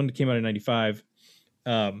 yep. That one came out in 95.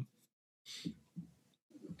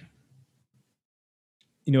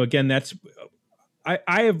 Again, that's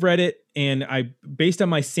I have read it, and based on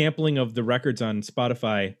my sampling of the records on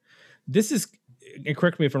Spotify, this is, and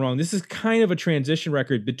correct me if I'm wrong, this is kind of a transition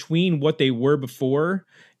record between what they were before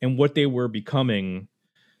and what they were becoming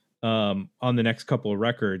on the next couple of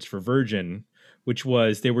records for Virgin, which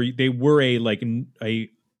was they were a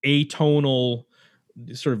atonal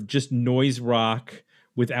sort of just noise rock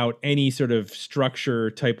without any sort of structure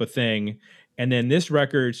type of thing. And then this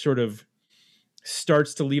record sort of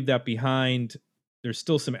starts to leave that behind. There's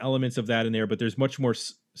still some elements of that in there, but there's much more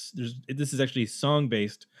this is actually song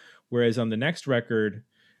based, whereas on the next record,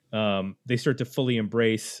 they start to fully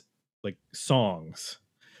embrace like songs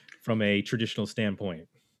from a traditional standpoint.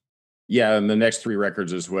 Yeah, and the next 3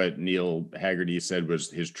 records is what Neil Haggerty said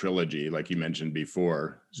was his trilogy, like you mentioned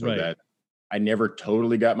before. So Right. that I never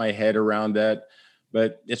totally got my head around that,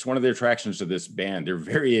 but it's one of the attractions to this band. They're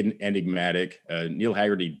very enigmatic. Neil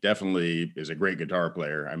Haggerty definitely is a great guitar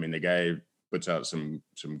player. I mean, the guy puts out some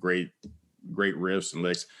great riffs and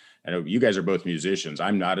licks. I know you guys are both musicians.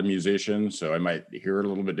 I'm not a musician, so I might hear it a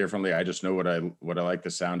little bit differently. I just know what I like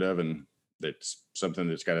the sound of, and it's something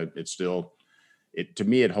that's to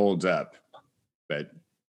me, it holds up. But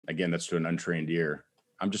again, that's to an untrained ear.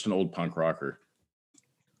 I'm just an old punk rocker.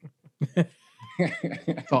 This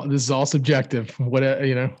is all subjective.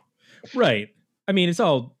 Right. I mean, it's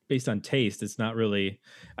all based on taste. It's not really,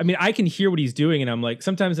 I mean, I can hear what he's doing and I'm like,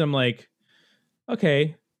 sometimes I'm like,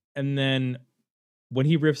 okay. And then when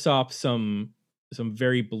he riffs off some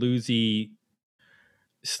very bluesy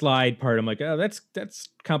slide part, I'm like, oh, that's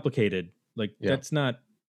complicated. Like that's not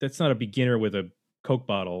a beginner with a Coke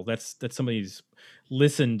bottle. That's somebody who's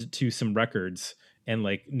listened to some records and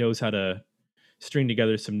like knows how to string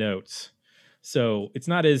together some notes. So it's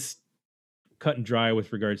not as cut and dry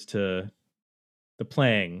with regards to the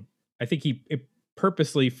playing. I think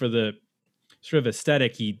purposely for the sort of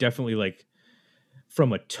aesthetic, he definitely like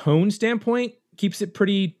from a tone standpoint keeps it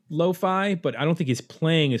pretty lo-fi, but I don't think his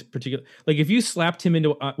playing is particular. Like if you slapped him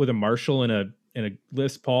into with a Marshall and a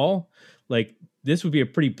Les Paul, like this would be a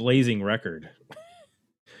pretty blazing record.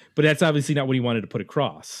 But that's obviously not what he wanted to put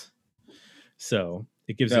across. So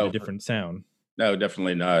it gives it a different sound. No,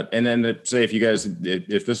 definitely not. And then say if you guys,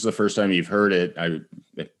 if this is the first time you've heard it,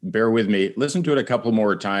 bear with me, listen to it a couple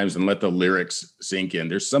more times and let the lyrics sink in.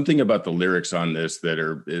 There's something about the lyrics on this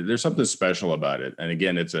there's something special about it. And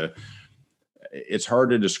again, it's hard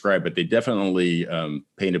to describe, but they definitely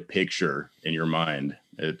paint a picture in your mind.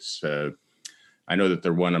 It's, I know that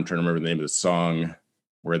I'm trying to remember the name of the song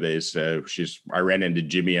where they say, I ran into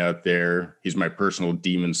Jimmy out there. He's my personal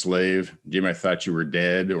demon slave. Jimmy, I thought you were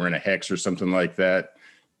dead or in a hex or something like that.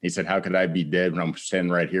 He said, how could I be dead when I'm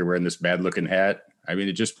standing right here wearing this bad looking hat? I mean,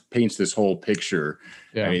 it just paints this whole picture.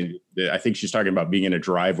 Yeah. I mean, I think she's talking about being in a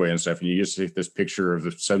driveway and stuff. And you just see this picture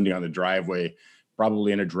of somebody on the driveway,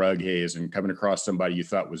 probably in a drug haze and coming across somebody you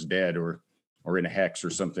thought was dead or in a hex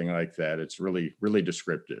or something like that. It's really, really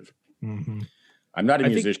descriptive. Mm-hmm. I'm not a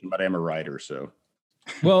musician, but I'm a writer. So.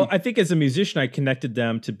 Well, I think as a musician, I connected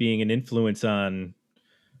them to being an influence on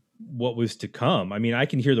what was to come. I mean, I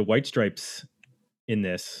can hear the White Stripes in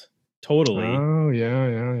this totally. Oh, yeah.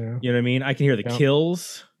 You know what I mean? I can hear the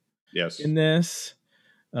Kills in this,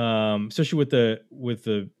 especially with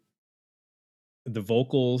the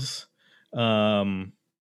vocals. Pavement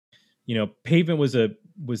was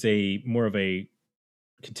a more of a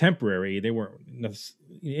contemporary. They weren't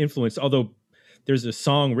influenced, although there's a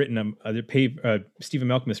song written. Stephen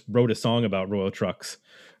Malkmus wrote a song about Royal Trucks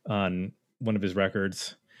on one of his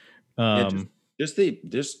records. Just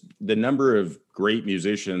the number of great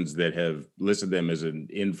musicians that have listed them as an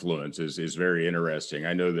influence is very interesting.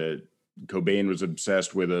 I know that Cobain was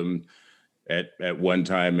obsessed with them at one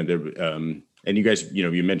time, and you guys,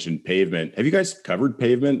 you mentioned Pavement. Have you guys covered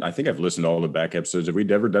Pavement? I think I've listened to all the back episodes. Have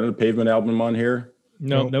we ever done a Pavement album on here?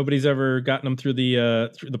 No, nobody's ever gotten them through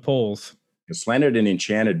the polls. Slanted and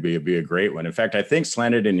Enchanted would be a great one. In fact, I think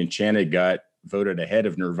Slanted and Enchanted got voted ahead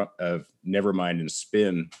of Nevermind and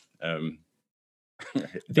Spin. I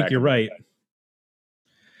think you're right.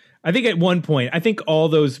 I think at one point, all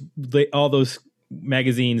those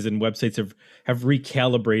magazines and websites have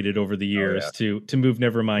recalibrated over the years to move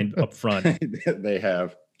Nevermind up front. They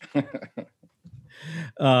have.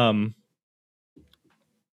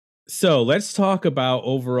 So let's talk about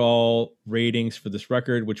overall ratings for this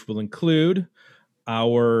record, which will include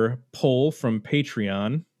our poll from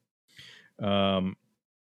Patreon. The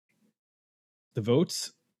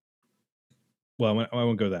votes. Well, I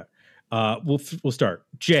won't go that. We'll start.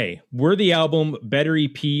 Jay, worthy album, better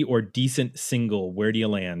EP, or decent single? Where do you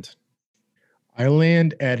land? I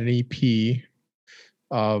land at an EP.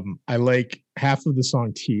 I like half of the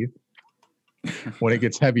song Teeth. When it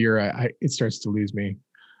gets heavier, it starts to lose me.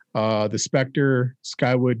 The Spectre,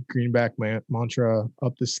 Skywood, Greenback Mantra,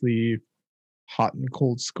 Up the Sleeve, Hot and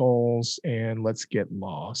Cold Skulls, and Let's Get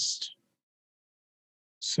Lost.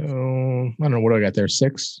 So I don't know, what do I got there?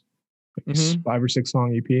 6? 5 or 6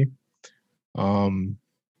 song EP. And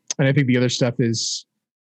I think the other stuff is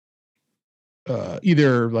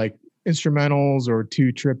either like instrumentals or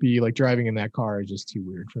too trippy. Like driving in that car is just too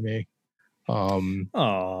weird for me.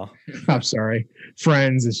 Aw. I'm sorry.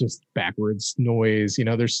 Friends is just backwards noise.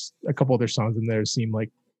 There's a couple other songs in there seem like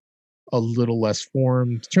a little less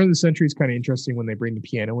formed. Turn of the Century is kind of interesting when they bring the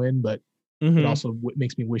piano in, but it also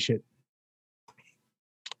makes me wish it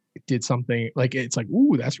did something like it's like,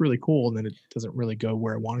 ooh, that's really cool, and then it doesn't really go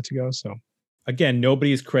where I want it to go. So again,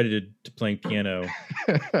 nobody is credited to playing piano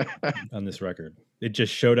on this record. It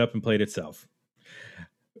just showed up and played itself.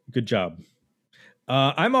 Good job.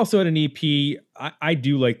 I'm also at an EP. I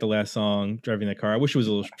do like the last song, Driving the Car. I wish it was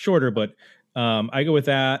a little shorter, but I go with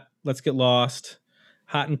that. Let's Get Lost,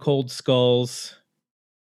 Hot and Cold Skulls,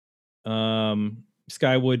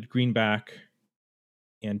 Skywood, Greenback,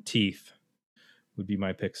 and Teeth would be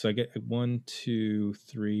my pick. So I get 1, 2,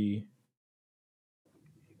 3,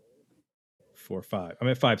 4, 5. I'm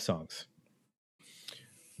at 5 songs.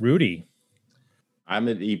 Rudy. I'm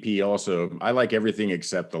at EP also. I like everything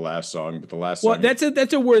except the last song, but the last well, song.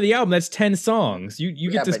 That's a worthy album. That's 10 songs.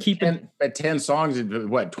 You get to keep it at 10 songs.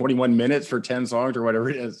 What, 21 minutes for 10 songs or whatever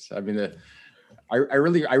it is. I mean, I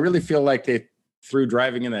really feel like they threw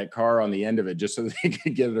Driving in That Car on the end of it just so they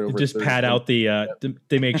could get it over. Just pad out the.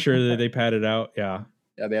 They make sure that they pad it out. Yeah.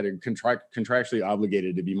 Yeah, they had a contractually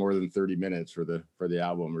obligated to be more than 30 minutes for the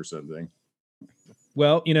album or something.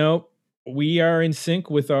 Well, we are in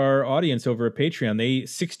sync with our audience over at Patreon. They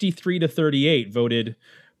 63-38 voted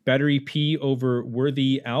Better EP over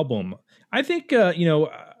Worthy Album. I think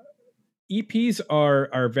EPs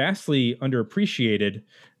are vastly underappreciated.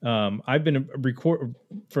 I've been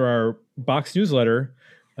for our box newsletter.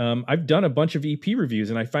 I've done a bunch of EP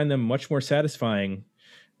reviews, and I find them much more satisfying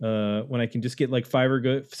when I can just get like 5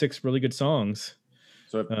 or 6 really good songs.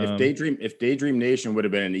 So if Daydream Nation would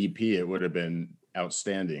have been an EP, it would have been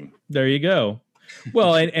outstanding. There you go.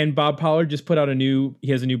 Well, and Bob Pollard just put out he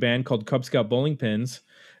has a new band called Cub Scout Bowling Pins.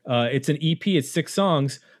 It's an EP. It's 6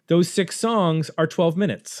 songs. Those 6 songs are 12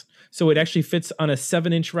 minutes. So it actually fits on a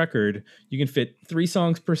 7-inch record. You can fit 3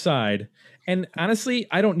 songs per side. And honestly,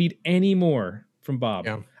 I don't need any more from Bob.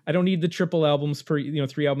 Yeah. I don't need the triple albums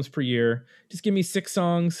 3 albums per year. Just give me 6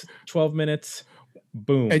 songs, 12 minutes.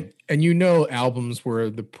 Boom. And albums were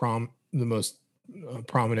the most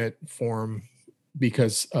prominent form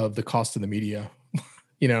because of the cost of the media.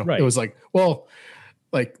 Right. It was like, well,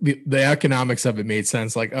 like the economics of it made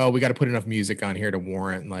sense. Like, oh, we got to put enough music on here to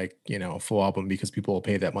warrant a full album because people will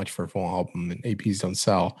pay that much for a full album and APs don't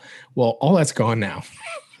sell. Well, all that's gone now.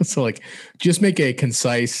 So just make a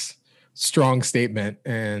concise, strong statement.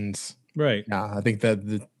 And right. Yeah, I think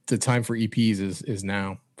that the time for EPs is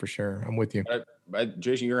now for sure. I'm with you.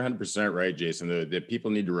 Jason, you're 100% right, Jason. The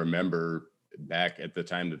people need to remember back at the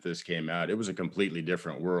time that this came out, it was a completely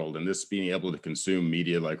different world. And this being able to consume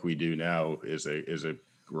media like we do now is a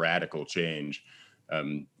radical change.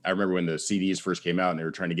 I remember when the CDs first came out and they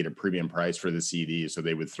were trying to get a premium price for the CDs. So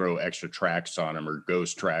they would throw extra tracks on them or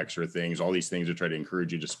ghost tracks or things, all these things to try to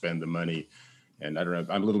encourage you to spend the money. And I don't know,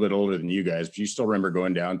 I'm a little bit older than you guys, but you still remember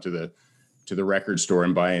going down to the record store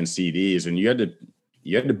and buying CDs, and you had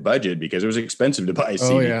to budget because it was expensive to buy a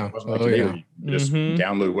CD. Oh yeah. You just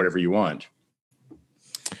download whatever you want.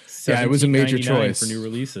 Yeah, it was a major choice for new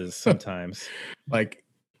releases sometimes. I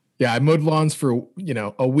mowed lawns for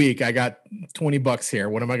a week. I got $20 here.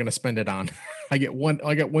 What am I going to spend it on? I got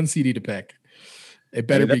one CD to pick. It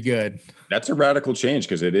better be good. That's a radical change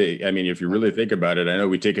because if you really think about it, I know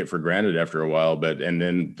we take it for granted after a while, and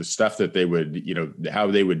then the stuff that they would,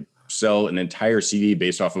 how they would sell an entire CD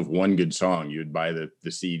based off of one good song. You'd buy the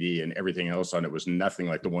CD and everything else on it was nothing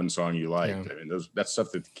like the one song you liked. Yeah. I mean, that's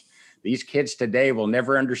stuff that these kids today will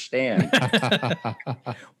never understand. I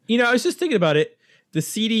was just thinking about it. The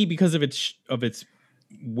CD, because of its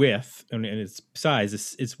width and its size,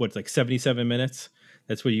 it's what's like 77 minutes.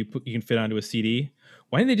 That's what you can fit onto a CD.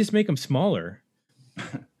 Why didn't they just make them smaller?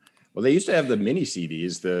 Well, they used to have the mini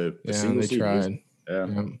CDs, the single CDs. Tried. Yeah.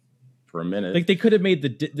 For a minute. Like they could have made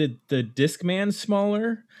the Discman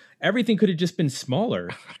smaller. Everything could have just been smaller.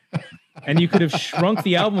 And you could have shrunk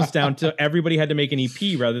the albums down to everybody had to make an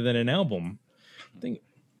EP rather than an album.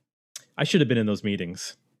 I should have been in those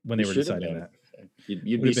meetings when they were deciding that.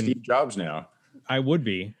 You'd be Steve Jobs now. I would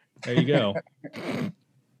be. There you go. It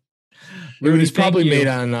was probably made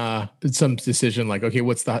on some decision like, okay,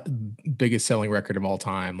 what's the biggest selling record of all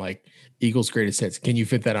time? Like Eagles' greatest hits. Can you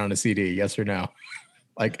fit that on a CD? Yes or no?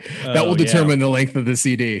 That will determine the length of the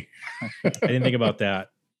CD. I didn't think about that.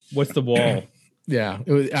 What's the wall? Yeah,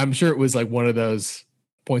 I'm sure it was like one of those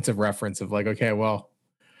points of reference of like, okay, well,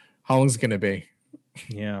 how long is it going to be?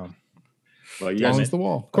 Yeah. Well, how long is the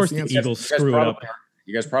wall? Of course, the Eagles screw it up.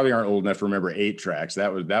 You guys probably aren't old enough to remember 8-tracks.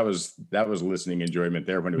 That was listening enjoyment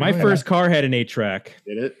there when it My first car had an 8-track.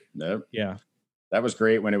 Did it? No. Yeah. That was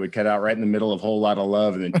great when it would cut out right in the middle of Whole Lot of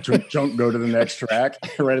Love and then chunk go to the next track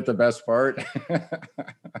right at the best part.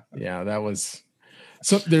 Yeah, that was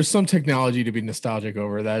so there's some technology to be nostalgic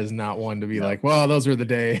over. That is not one to be like, well, those were the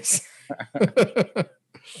days.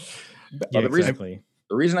 Yeah, exactly.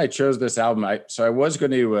 The reason I chose this album, I was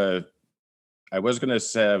going to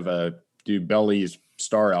do Belly's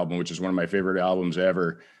Star album, which is one of my favorite albums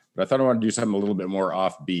ever. But I thought I wanted to do something a little bit more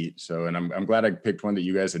offbeat. So, and I'm glad I picked one that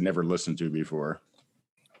you guys had never listened to before.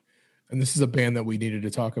 And this is a band that we needed to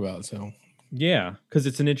talk about. So, yeah, because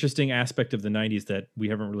it's an interesting aspect of the 90s that we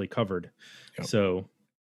haven't really covered. Yep. So,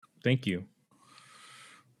 thank you.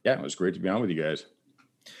 Yeah, it was great to be on with you guys.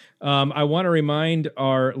 I want to remind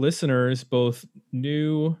our listeners, both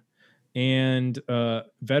new and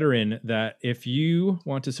veteran, that if you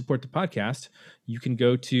want to support the podcast, you can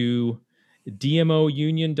go to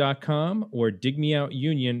dmounion.com or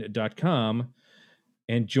digmeoutunion.com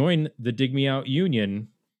and join the Dig Me Out Union.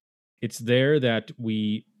 It's there that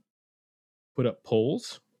we put up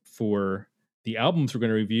polls for the albums we're going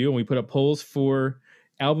to review, and we put up polls for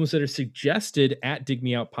albums that are suggested at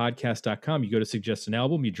digmeoutpodcast.com. You go to suggest an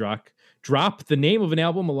album, you drop the name of an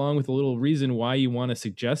album along with a little reason why you want to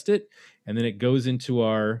suggest it, and then it goes into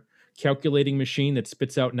our calculating machine that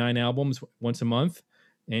spits out 9 albums once a month,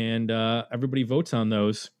 and everybody votes on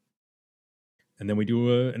those, and then we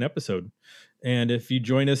do an episode. And if you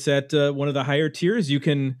join us at one of the higher tiers, you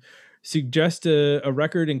can suggest a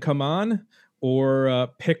record and come on, or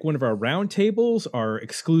pick one of our roundtables, our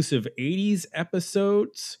exclusive 80s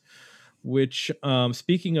episodes, which,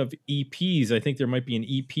 speaking of EPs, I think there might be an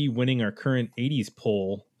EP winning our current 80s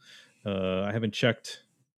poll. I haven't checked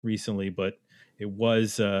recently, but it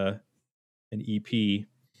was an EP.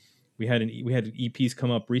 We had EPs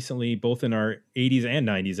come up recently, both in our 80s and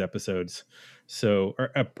 90s episodes, so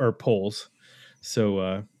our polls. So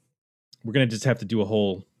we're going to just have to do a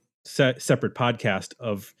whole separate podcast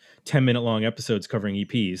of 10-minute long episodes covering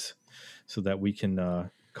EPs so that we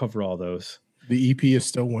can cover all those. The EP is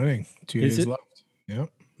still winning. 2 days left.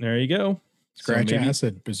 Yep. There you go. Scratch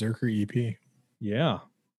Acid, Berserker EP. Yeah.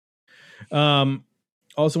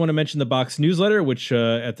 Also want to mention the Box newsletter, which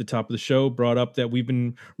at the top of the show brought up that we've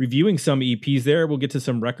been reviewing some EPs there. We'll get to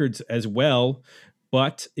some records as well.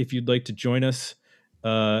 But if you'd like to join us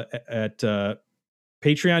at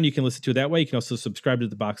Patreon, you can listen to it that way. You can also subscribe to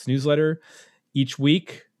the Box newsletter. Each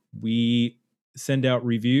week, we send out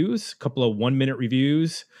reviews, a couple of 1-minute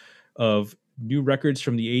reviews of new records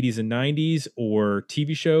from the 80s and 90s, or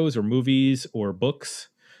TV shows or movies or books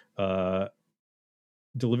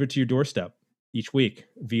delivered to your doorstep each week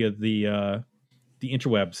via the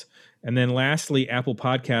interwebs. And then lastly, Apple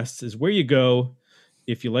Podcasts is where you go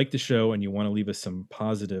if you like the show and you want to leave us some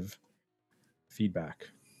positive feedback.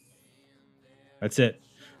 That's it.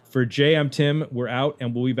 For Jay, I'm Tim. We're out,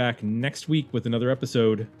 and we'll be back next week with another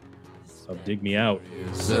episode of Dig Me Out.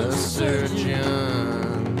 It's a surgeon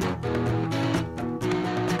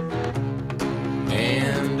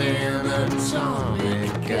and an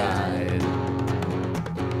atomic guide.